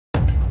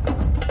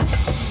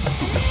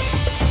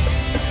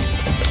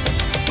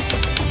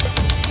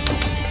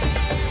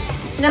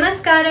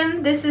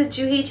Namaskaram, this is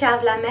Juhi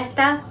Chawla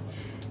Mehta.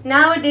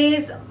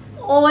 Nowadays,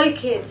 all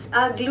kids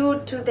are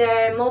glued to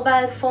their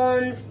mobile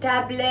phones,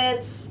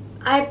 tablets,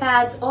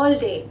 iPads all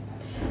day.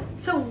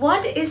 So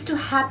what is to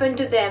happen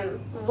to them?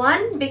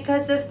 One,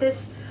 because of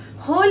this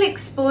whole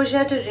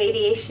exposure to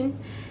radiation,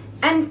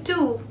 and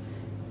two,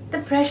 the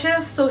pressure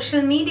of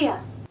social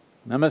media.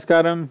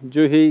 Namaskaram,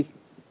 Juhi.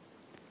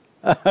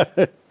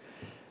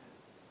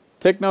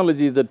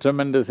 Technology is a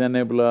tremendous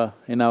enabler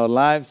in our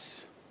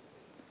lives.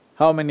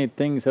 How many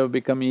things have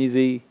become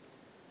easy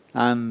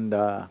and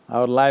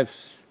our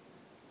lives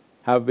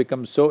have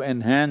become so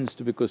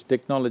enhanced because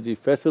technology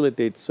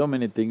facilitates so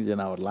many things in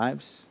our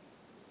lives.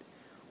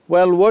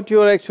 Well, what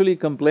you're actually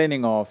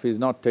complaining of is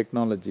not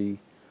technology,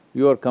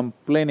 you are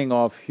complaining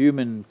of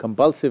human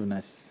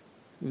compulsiveness.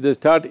 If they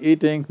start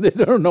eating, they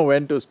don't know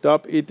when to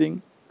stop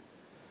eating.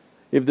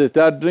 If they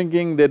start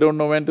drinking, they don't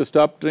know when to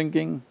stop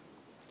drinking.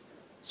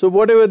 So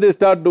whatever they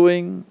start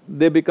doing,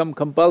 they become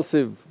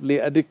compulsively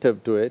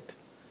addictive to it.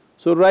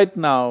 So right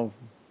now,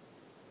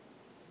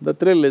 the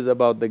thrill is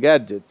about the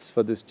gadgets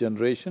for this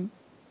generation.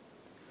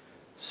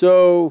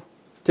 So,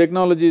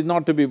 technology is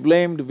not to be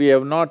blamed, we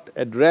have not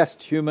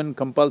addressed human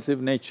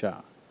compulsive nature.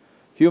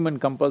 Human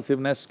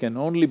compulsiveness can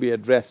only be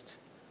addressed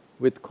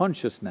with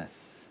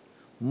consciousness,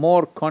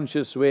 more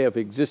conscious way of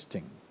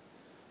existing.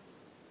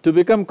 To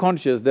become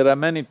conscious, there are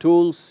many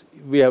tools,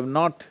 we have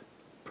not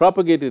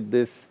propagated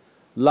this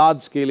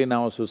large scale in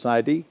our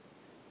society.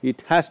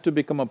 It has to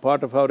become a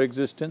part of our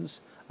existence.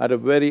 At a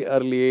very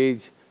early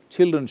age,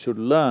 children should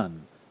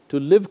learn to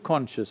live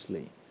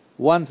consciously.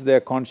 Once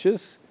they're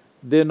conscious,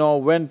 they know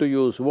when to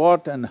use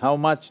what and how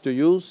much to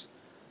use.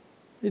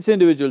 It's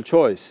individual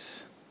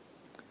choice.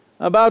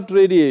 About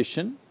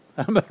radiation,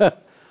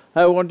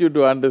 I want you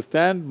to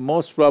understand,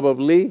 most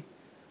probably,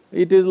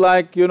 it is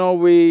like,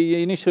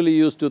 we initially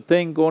used to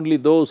think only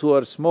those who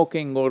are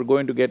smoking are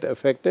going to get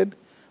affected,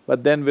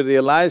 but then we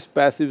realized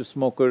passive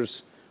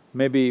smokers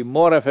may be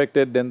more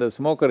affected than the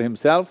smoker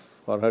himself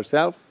or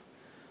herself.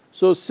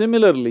 So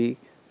similarly,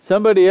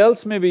 somebody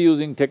else may be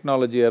using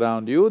technology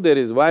around you, there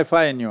is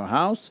Wi-Fi in your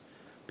house,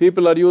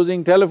 people are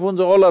using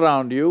telephones all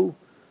around you,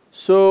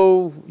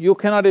 so you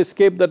cannot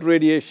escape that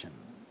radiation.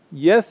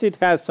 Yes, it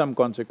has some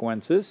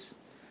consequences,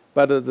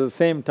 but at the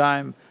same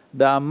time,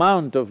 the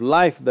amount of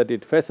life that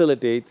it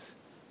facilitates,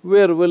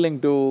 we're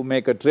willing to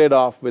make a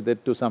trade-off with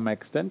it to some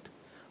extent,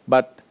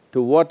 but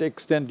to what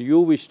extent you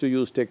wish to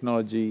use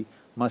technology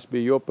must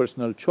be your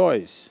personal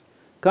choice.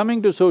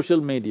 Coming to social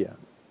media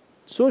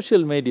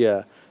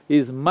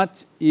is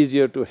much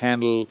easier to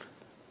handle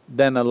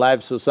than a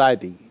live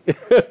society.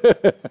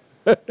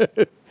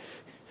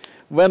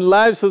 When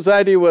live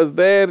society was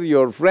there,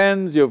 your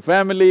friends, your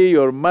family,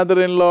 your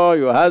mother-in-law,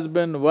 your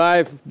husband,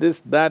 wife,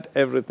 this, that,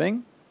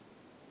 everything,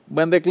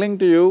 when they cling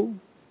to you,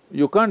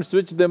 you can't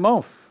switch them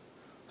off.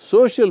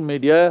 Social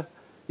media,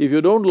 if you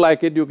don't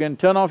like it, you can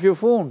turn off your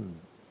phone.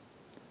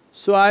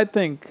 So I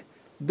think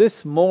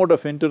this mode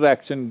of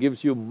interaction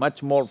gives you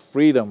much more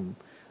freedom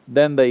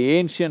than the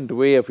ancient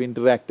way of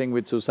interacting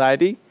with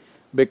society,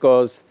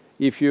 because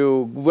if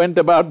you went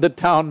about the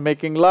town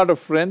making a lot of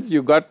friends,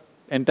 you got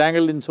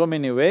entangled in so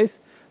many ways.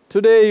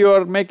 Today you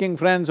are making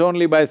friends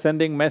only by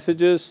sending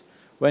messages.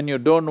 When you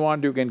don't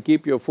want, you can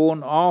keep your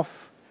phone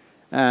off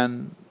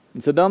and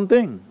it's a done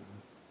thing.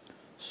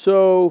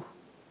 So,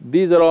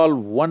 these are all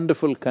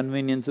wonderful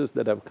conveniences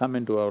that have come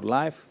into our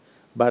life,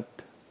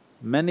 but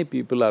many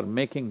people are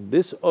making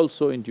this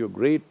also into a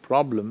great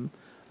problem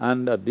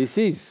and a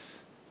disease,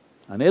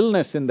 an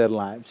illness in their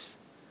lives.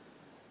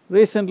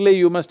 Recently,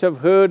 you must have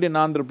heard in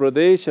Andhra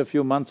Pradesh a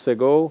few months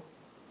ago,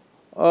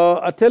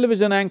 a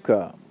television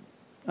anchor,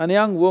 a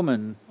young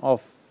woman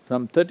of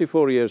some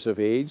 34 years of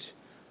age,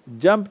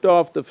 jumped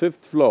off the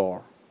 5th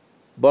floor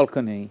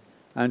balcony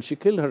and she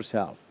killed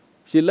herself.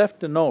 She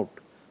left a note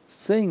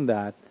saying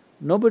that,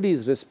 "Nobody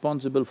is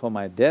responsible for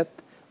my death,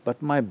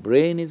 but my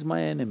brain is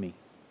my enemy."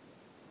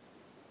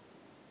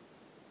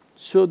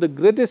 So the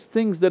greatest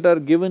things that are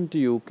given to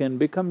you can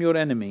become your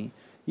enemy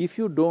if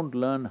you don't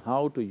learn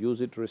how to use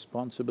it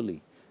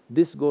responsibly.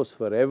 This goes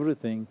for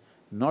everything,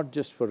 not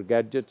just for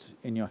gadgets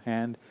in your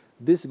hand.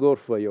 This goes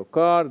for your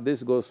car,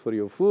 this goes for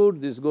your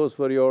food, this goes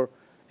for your…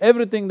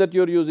 everything that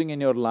you're using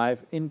in your life,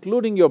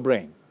 including your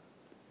brain.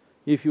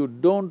 If you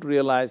don't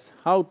realize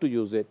how to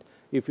use it,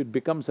 if it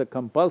becomes a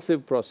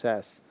compulsive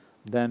process,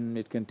 then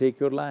it can take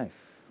your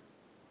life.